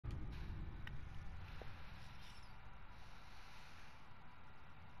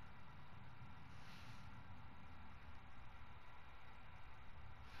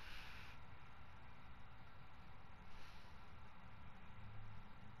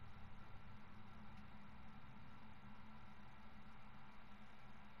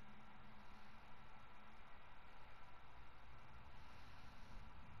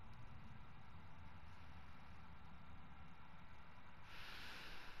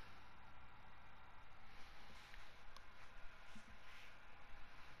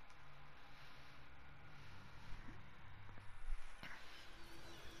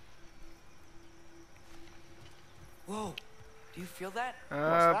feel that? What's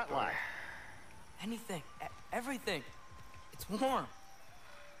that boy. like? Anything. Everything. It's warm.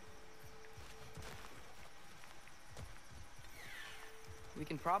 We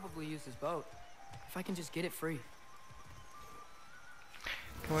can probably use his boat. If I can just get it free.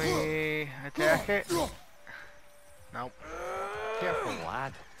 Can we attack it? Nope. Careful,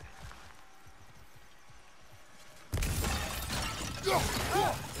 lad.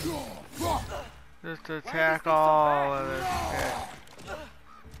 Just attack all of this shit.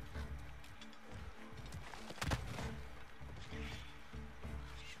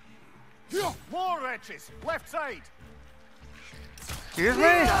 More wretches! Left side! Excuse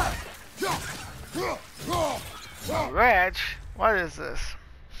me? Wretch? What is this?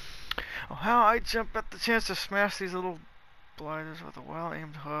 Oh, how I jump at the chance to smash these little blighters with a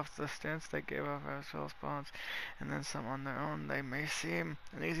well-aimed hoof. The stance they gave off as well spawns, and then some on their own. They may seem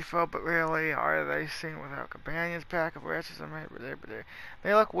an easy foe, but rarely are they seen without companions. Pack of wretches are made, but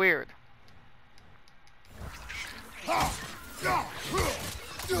they look weird.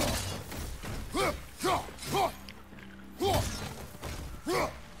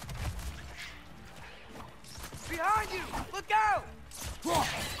 Behind you! Look out!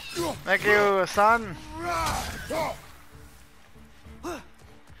 Thank you, son.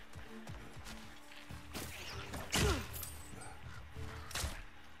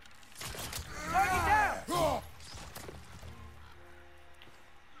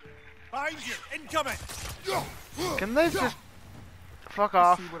 Behind you! Incoming! Can they just fuck I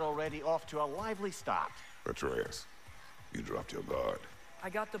off? see we're already off to a lively start. Atreus, you dropped your guard. I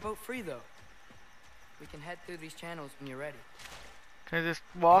got the boat free, though. We can head through these channels when you're ready. Can I just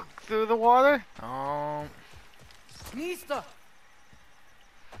walk through the water? Oh. Nista!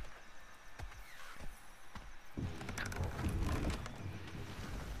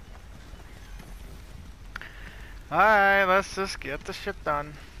 Alright, let's just get the shit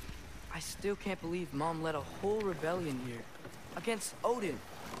done. I still can't believe Mom led a whole rebellion here. Against Odin.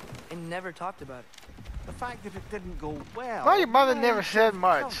 And never talked about it. The fact that it didn't go well... Well, your mother never said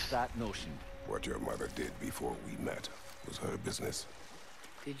much. helps that notion. What your mother did before we met was her business.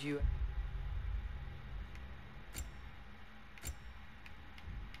 Did you...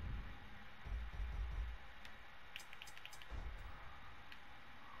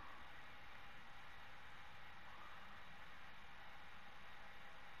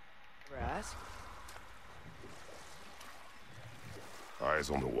 ever ask? Eyes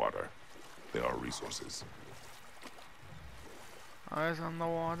on the water. There are resources. Eyes on the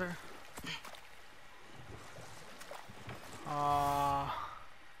water.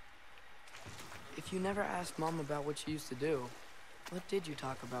 If you never asked Mom about what she used to do, what did you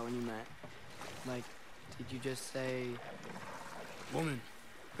talk about when you met? Like, did you just say... Woman,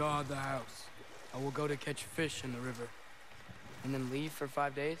 guard the house. I will go to catch fish in the river. And then leave for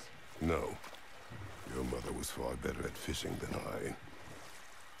 5 days? No. Your mother was far better at fishing than I.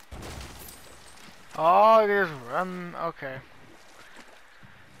 Oh, it is run. Okay.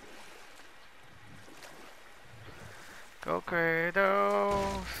 Go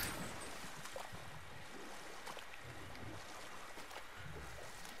Kratos.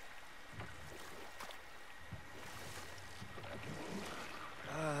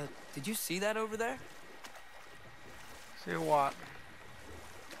 Did you see that over there? See what?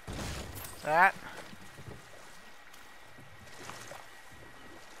 That?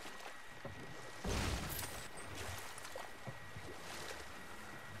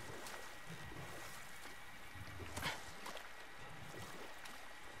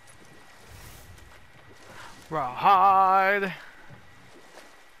 Rawhide.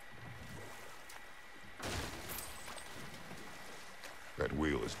 That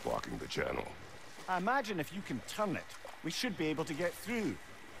wheel is blocking the channel. I imagine if you can turn it, we should be able to get through.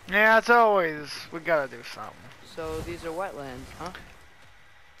 Yeah, it's always, we gotta do something. So these are wetlands, huh?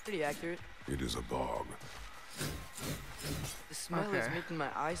 Pretty accurate. It is a bog. The smell is Okay. making my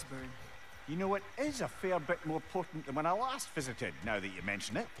eyes burn. You know, it is a fair bit more potent than when I last visited, now that you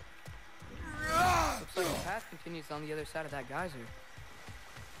mention it. Looks like the path continues on the other side of that geyser.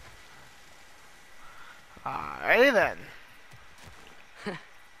 Alrighty then.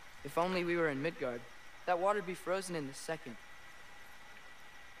 If only we were in Midgard. That water'd be frozen in a second.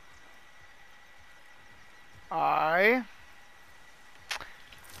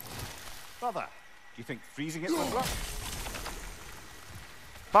 Brother, do you think freezing it would work?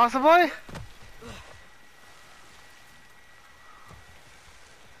 Possibly?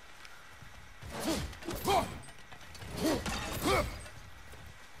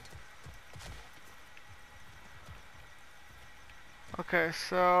 Okay,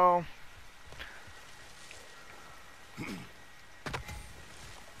 so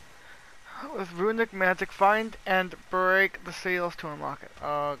with runic magic. Find and break the seals to unlock it.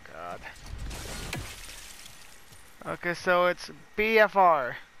 Oh god. Okay, so it's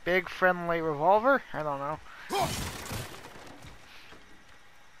BFR. Big Friendly Revolver? I don't know.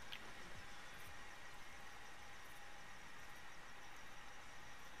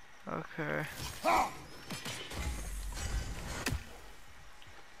 Okay.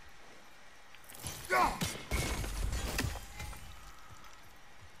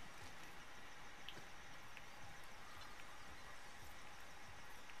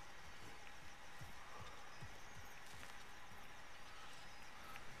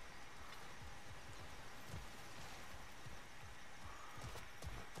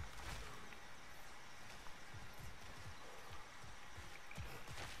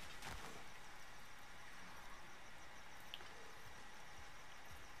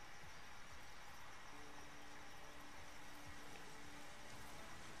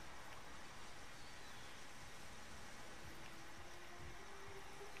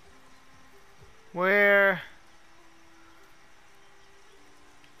 Where?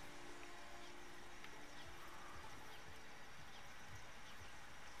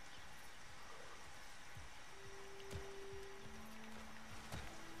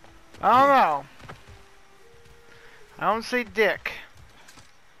 I don't know. I don't see Dick.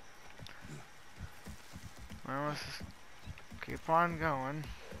 Well, let's just keep on going.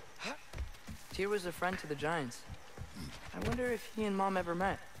 Tyr was a friend to the Giants. I wonder if he and Mom ever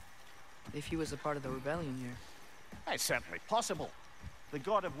met. If he was a part of the rebellion here. It's certainly possible. The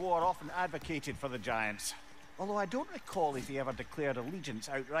god of war often advocated for the Giants. Although I don't recall if he ever declared allegiance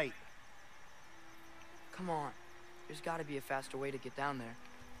outright. Come on. There's gotta be a faster way to get down there.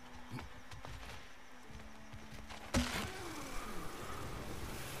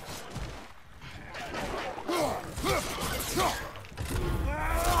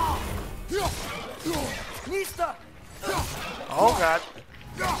 Nista! Oh god.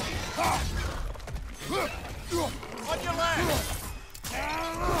 On your left!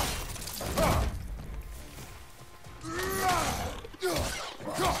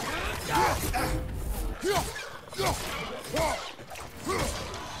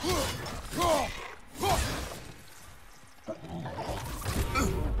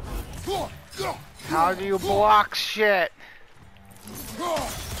 How do you block shit?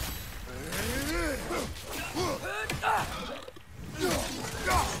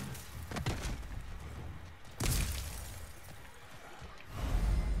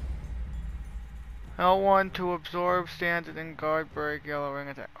 L1 to absorb standard and guard break yellow ring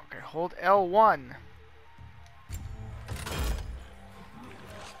attack. Okay, hold L1.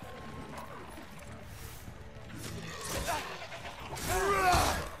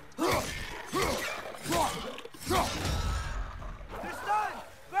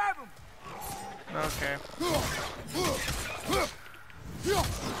 Okay.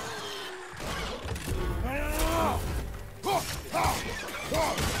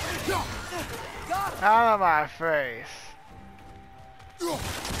 Out of my face. Did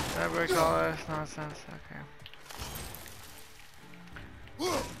I break all this nonsense? Okay.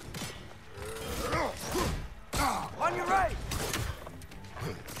 On your right!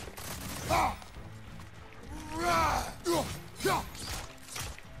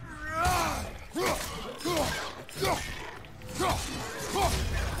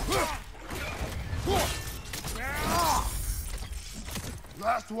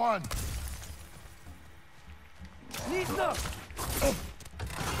 Last one. Nista!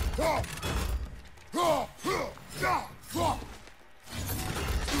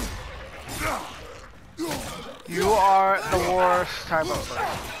 You are the worst type of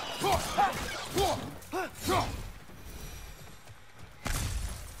player.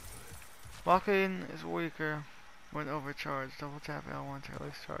 Blocking is weaker when overcharged. Double tap L1 to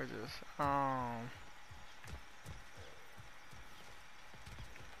release charges.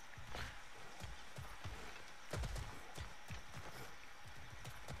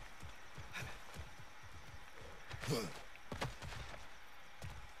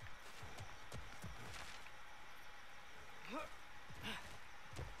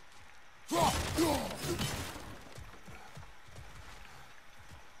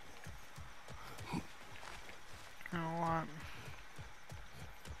 You know what?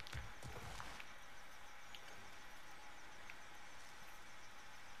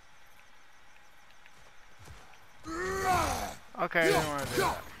 Okay, I didn't want to do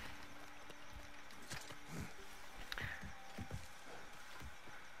that.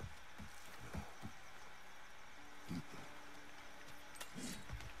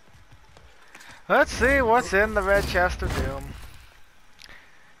 Let's see what's in the red chest of doom.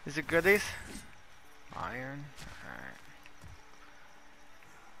 Is it goodies? Iron.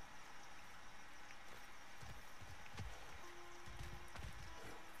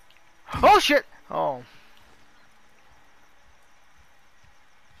 Alright. Oh shit! Oh.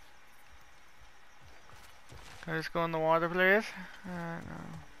 Can I just go in the water, please? No.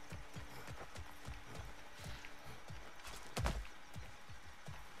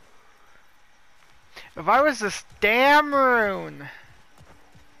 If I was this damn rune!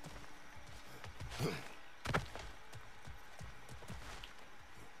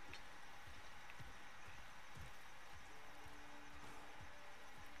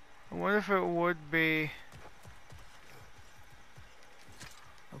 I wonder if it would be...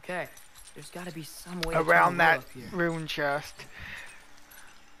 Okay, there's got to be some way around to that up here. rune chest.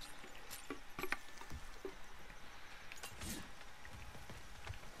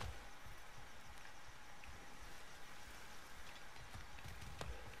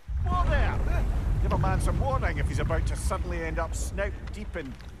 Whoa there! Give a man some warning if he's about to suddenly end up snout deep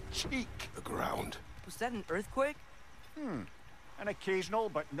in cheek. The ground. Was that an earthquake? An occasional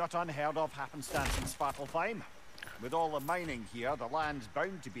but not unheard of happenstance in Svartalfheim. With all the mining here, the land's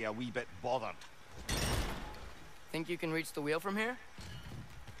bound to be a wee bit bothered. Think you can reach the wheel from here?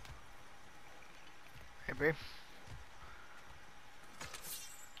 Maybe.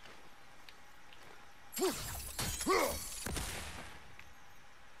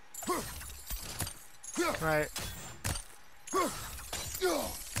 Right.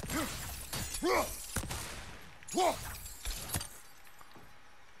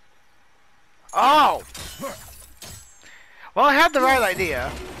 Oh! Well, I had the right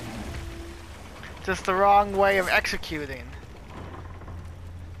idea. Just the wrong way of executing.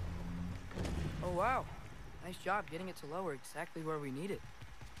 Oh wow, nice job getting it to lower exactly where we need it.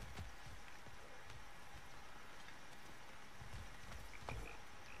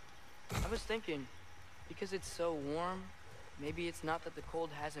 I was thinking, because it's so warm, maybe it's not that the cold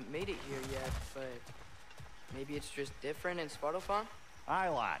hasn't made it here yet, but maybe it's just different in Svartalfheim? Aye,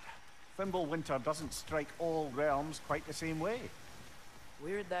 lad. Fimbulwinter doesn't strike all realms quite the same way.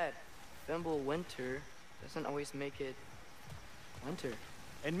 Weird that Fimbulwinter doesn't always make it winter.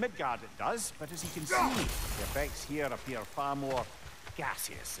 In Midgard it does, but as you can see, the effects here appear far more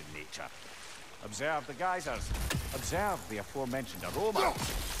gaseous in nature. Observe the geysers. Observe the aforementioned aroma.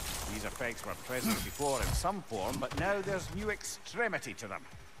 These effects were present before in some form, but now there's new extremity to them.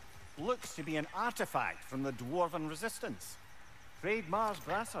 Looks to be an artifact from the Dwarven resistance. Freyd Mars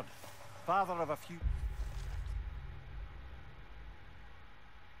Brassard, father of a few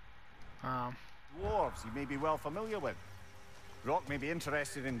dwarves you may be well familiar with. Rock may be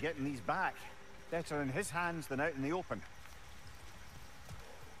interested in getting these back. Better in his hands than out in the open.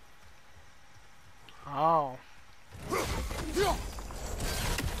 Oh.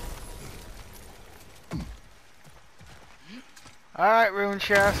 Alright, rune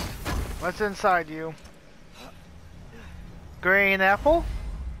chest. What's inside you? Green apple?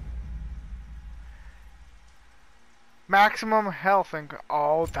 Maximum health and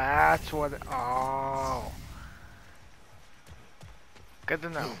oh, that's what. Oh. Good to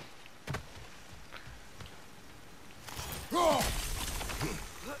know.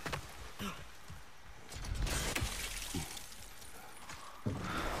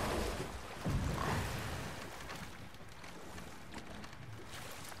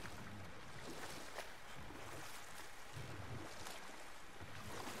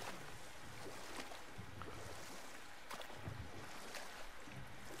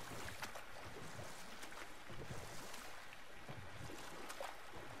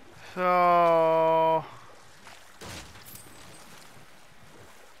 So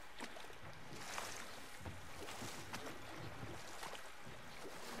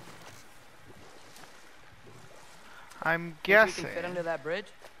I'm guessing. Think we can fit under that bridge?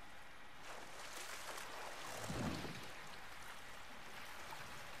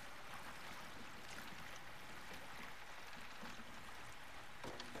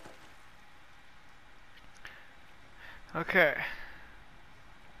 Okay.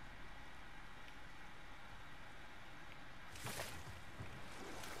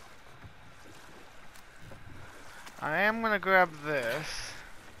 I am gonna grab this.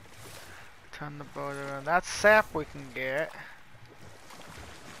 Turn the boat around. That's sap we can get.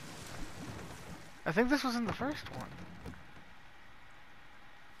 I think this was in the first one.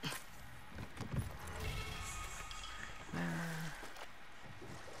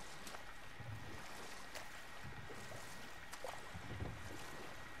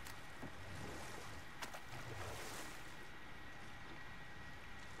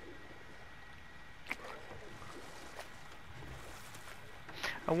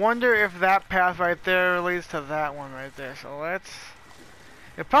 I wonder if that path right there leads to that one right there. So let's...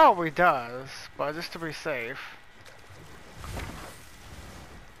 It probably does, but just to be safe.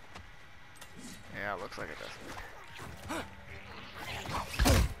 Yeah, it looks like it does.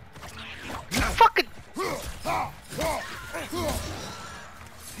 Fucking...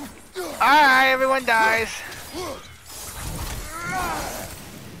 Alright, everyone dies.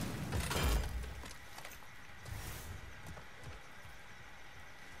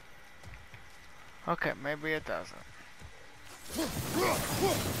 Okay, maybe it doesn't. We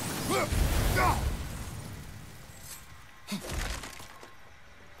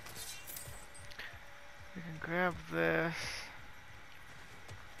can grab this.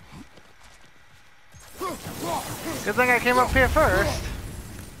 Good thing I came up here first.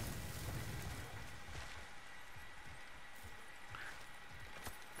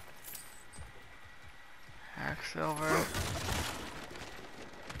 Hack silver.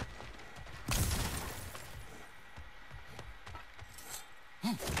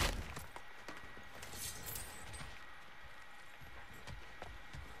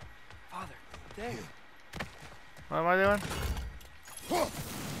 Father, there. What am I doing?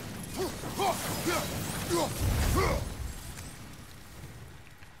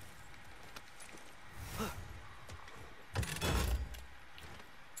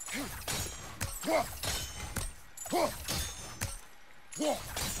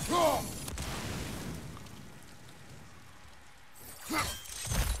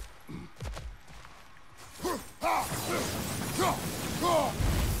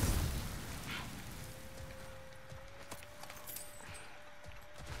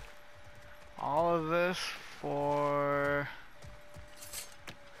 All of this for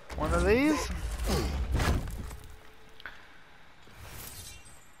one of these.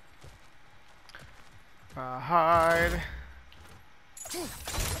 Hide.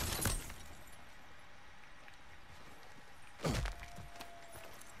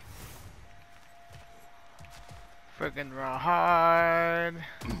 Friggin' rawhide.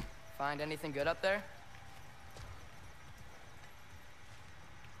 Find anything good up there?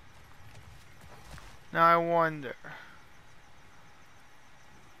 Now I wonder.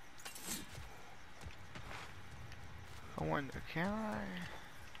 Can I?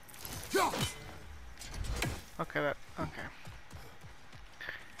 Okay, okay.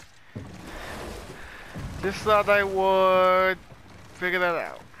 Just thought I would figure that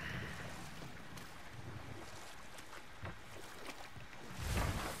out.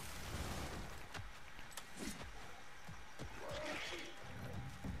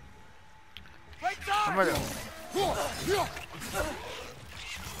 I'm gonna...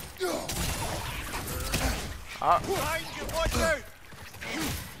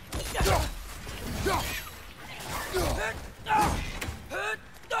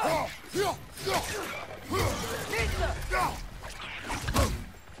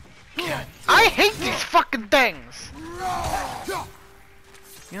 I hate these fucking things!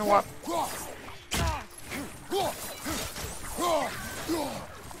 You know what?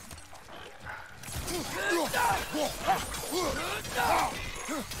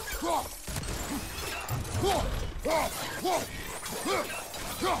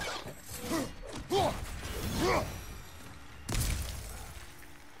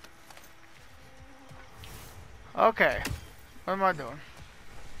 Okay, what am I doing?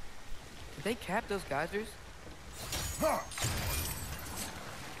 Did they cap those geysers?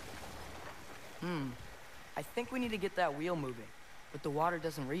 I think we need to get that wheel moving, but the water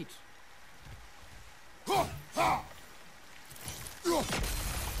doesn't reach.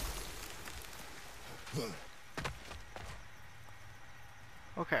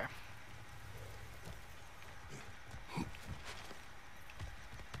 Okay.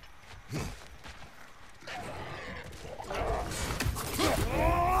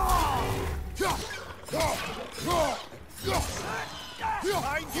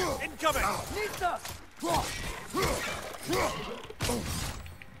 Behind you! Incoming! Nita!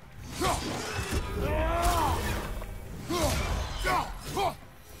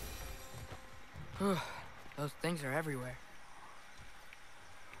 Those things are everywhere.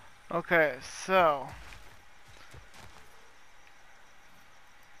 Okay, so...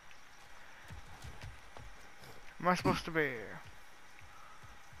 Am I supposed to be here?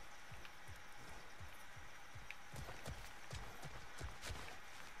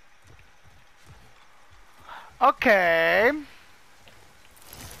 Okay.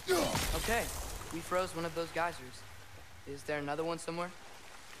 Okay, we froze one of those geysers. Is there another one somewhere?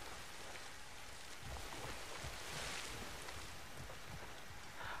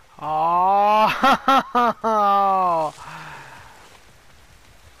 Oh.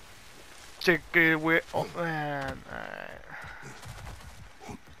 Stick it with. Oh man. Alright.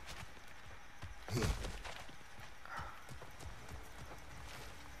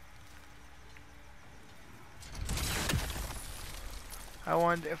 I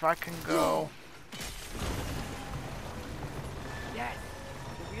wonder if I can go. Yes!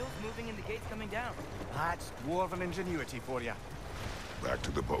 The wheel's moving and the gate's coming down. That's dwarven ingenuity for you. Back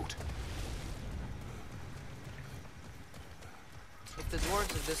to the boat. If the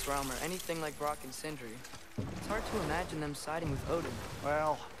dwarves of this realm are anything like Brock and Sindri, it's hard to imagine them siding with Odin.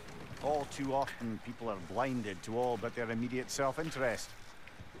 Well, all too often people are blinded to all but their immediate self-interest.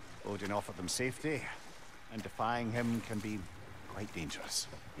 Odin offered them safety, and defying him can be quite dangerous.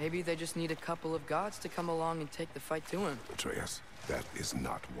 Maybe they just need a couple of gods to come along and take the fight to him. Atreus, that is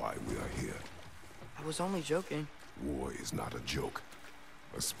not why we are here. I was only joking. War is not a joke,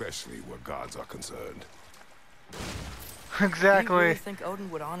 especially where gods are concerned. Do you Exactly. really think Odin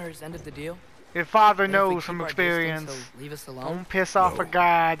would honor his end of the deal? Your father And if we knows keep from our distance, experience. he'll leave us alone? Don't piss off a No.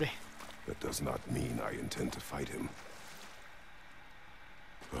 god. That does not mean I intend to fight him.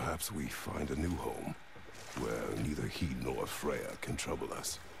 Perhaps we find a new home, where neither he nor Freya can trouble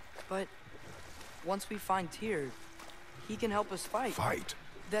us. But once we find Tyr, he can help us fight. Fight?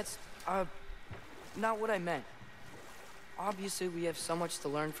 That's, not what I meant. Obviously, we have so much to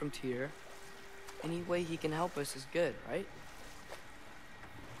learn from Tyr. Any way he can help us is good, right?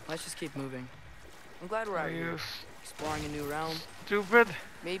 Let's just keep moving. I'm glad we're Are out here, you exploring a new realm. stupid?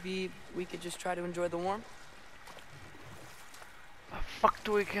 Maybe we could just try to enjoy the warmth? The fuck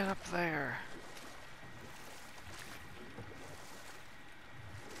do we get up there?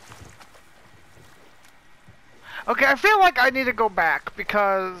 Okay, I feel like I need to go back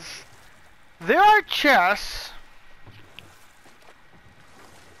because there are chests.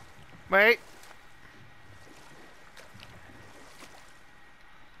 Wait.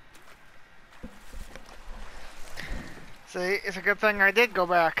 See, it's a good thing I did go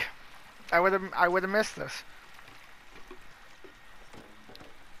back. I would have missed this.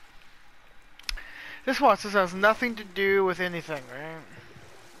 This has nothing to do with anything, right?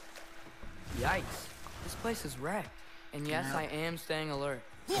 Yikes. This place is wrecked. And yes, Yeah. I am staying alert.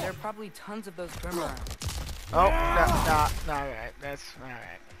 There are probably tons of those Grim around. Oh, no, alright. That's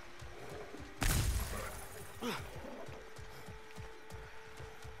alright.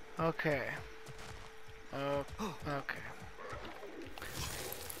 Okay. Okay.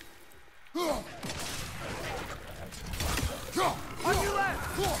 On your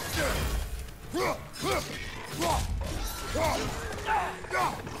left!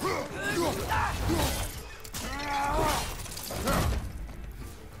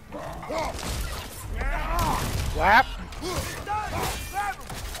 Whap!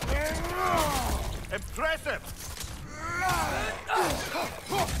 Impressive!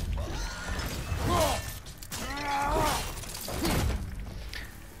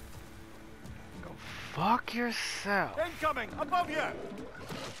 Go fuck yourself. Incoming! Above you!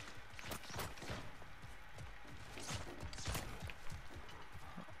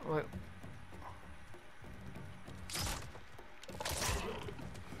 Wait.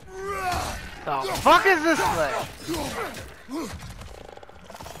 The fuck is this thing?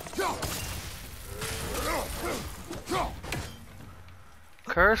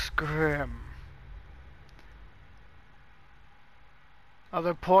 Curse Grim.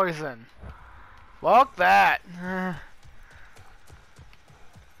 Other poison. Fuck that.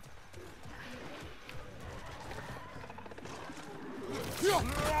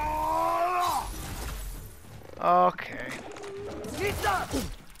 Okay.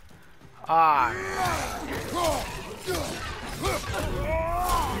 Ah.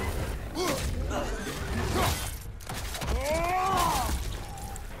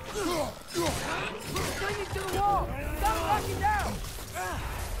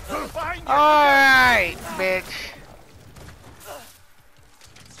 Alright, bitch.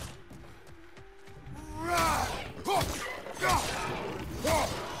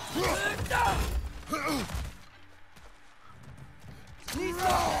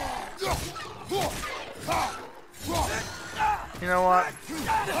 You know what?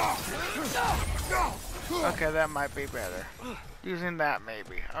 Okay, that might be better. Using that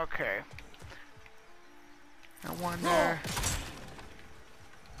maybe. Okay. I wonder.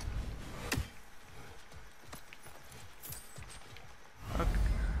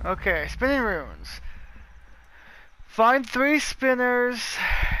 Okay, spinning runes. Find 3 spinners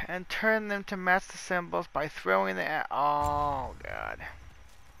and turn them to match the symbols by throwing the. Oh god.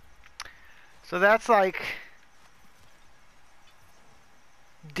 So that's like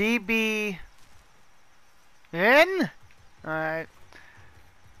DB in. All right.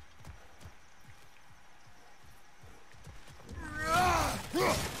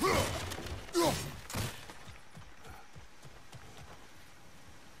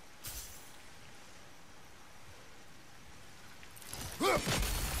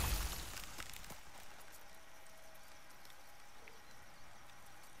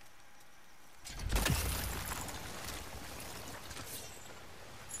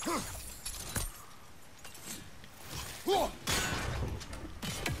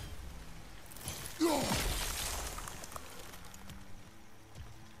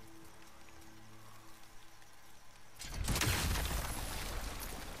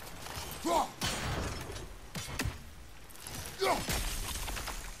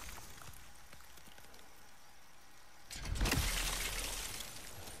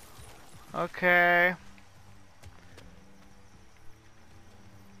 Okay.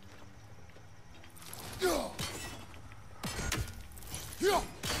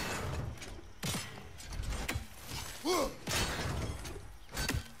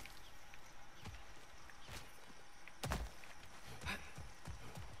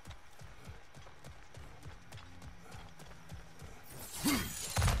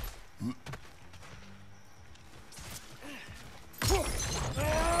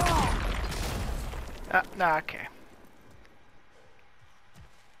 Nah, okay.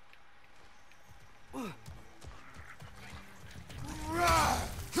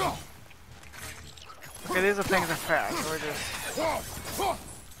 Okay, these are things that fast. So we're just.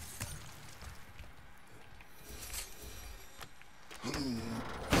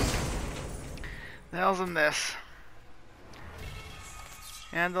 The hell's in this?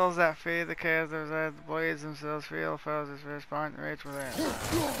 Handles that feed the characters that the blades themselves feel fells as response and reach within.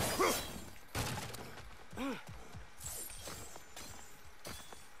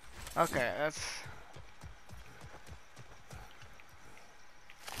 Okay, that's.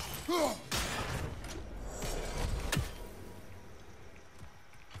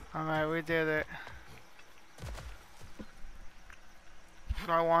 Alright, we did it.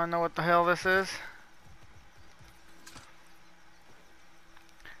 Do I want to know what the hell this is?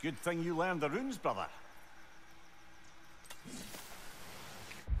 Good thing you learned the runes, brother.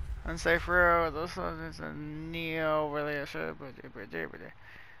 Unsafe road. This one is a neo relationship.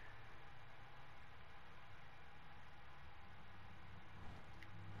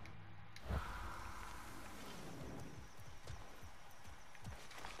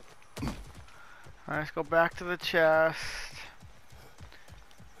 Let's go back to the chest.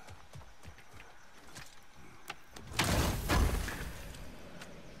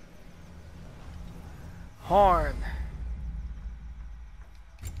 Horn.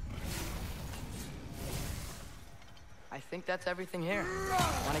 I think that's everything here.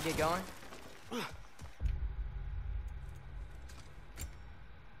 Want to get going?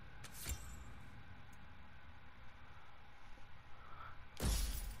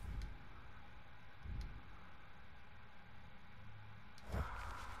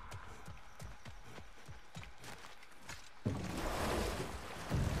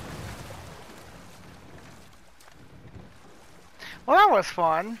 Well, that was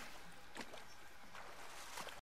fun.